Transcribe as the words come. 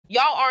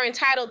Y'all are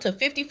entitled to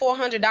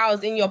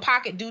 $5,400 in your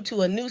pocket due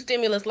to a new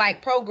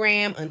stimulus-like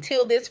program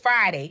until this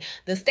Friday.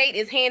 The state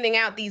is handing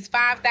out these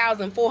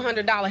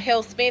 $5,400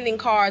 health spending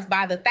cards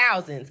by the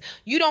thousands.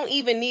 You don't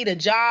even need a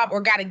job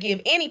or got to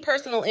give any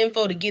personal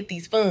info to get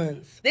these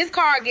funds. This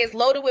card gets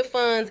loaded with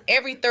funds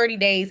every 30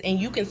 days, and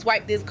you can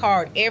swipe this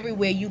card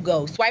everywhere you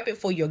go. Swipe it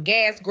for your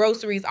gas,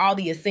 groceries, all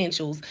the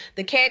essentials.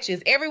 The catch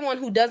is everyone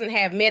who doesn't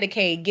have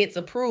Medicaid gets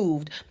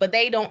approved, but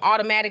they don't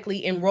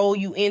automatically enroll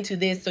you into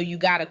this, so you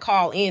got to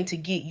call in to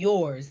get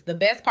yours. The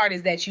best part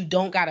is that you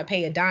don't got to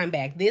pay a dime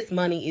back. This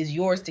money is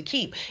yours to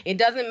keep. It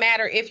doesn't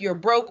matter if you're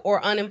broke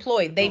or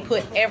unemployed. They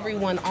put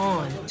everyone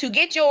on. To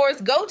get yours,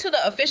 go to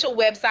the official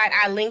website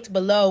I linked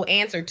below,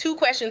 answer 2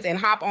 questions, and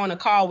hop on a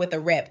call with a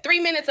rep.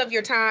 3 minutes of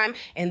your time,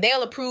 and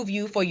they'll approve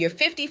you for your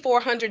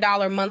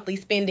 $5,400 monthly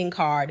spending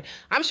card.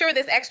 I'm sure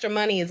this extra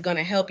money is going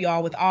to help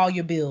y'all with all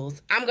your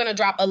bills. I'm going to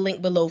drop a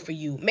link below for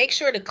you. Make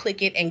sure to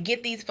click it and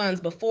get these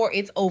funds before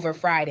it's over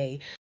Friday.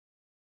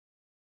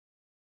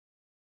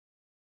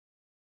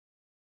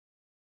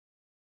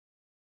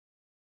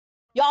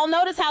 Y'all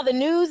notice how the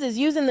news is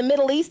using the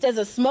Middle East as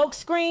a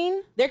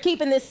smokescreen? They're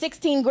keeping this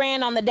 16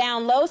 grand on the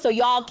down low so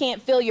y'all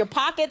can't fill your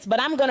pockets, but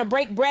I'm gonna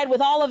break bread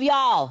with all of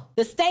y'all.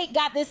 The state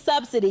got this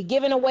subsidy,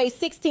 giving away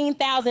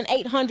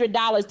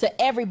 $16,800 to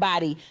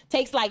everybody.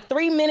 Takes like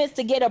 3 minutes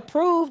to get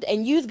approved,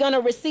 and you's gonna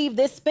receive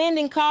this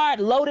spending card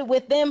loaded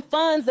with them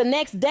funds the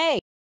next day.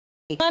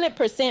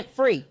 100%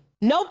 free.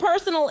 No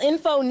personal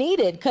info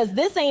needed, because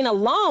this ain't a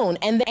loan,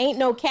 and there ain't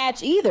no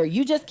catch either.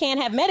 You just can't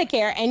have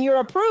Medicare and you're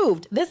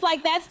approved. This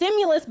like that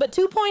stimulus, but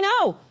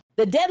 2.0.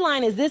 The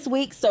deadline is this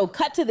week, so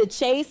cut to the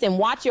chase and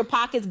watch your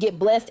pockets get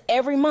blessed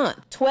every month.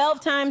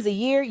 12 times a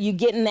year, you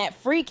getting that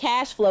free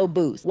cash flow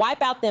boost.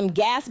 Wipe out them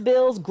gas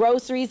bills,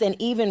 groceries,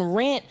 and even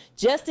rent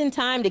just in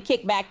time to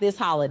kick back this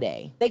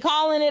holiday. They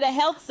calling it a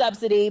health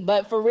subsidy,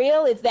 but for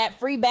real, it's that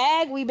free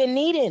bag we've been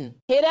needing.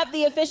 Hit up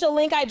the official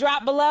link I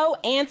dropped below,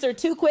 answer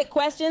 2 quick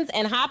questions,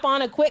 and hop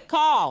on a quick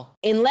call.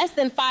 In less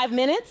than 5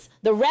 minutes,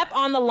 the rep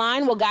on the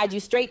line will guide you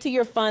straight to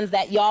your funds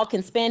that y'all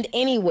can spend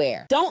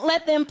anywhere. Don't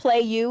let them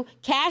play you.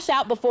 Cash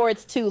out before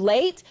it's too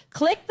late.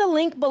 Click the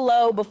link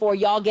below before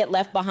y'all get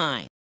left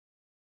behind.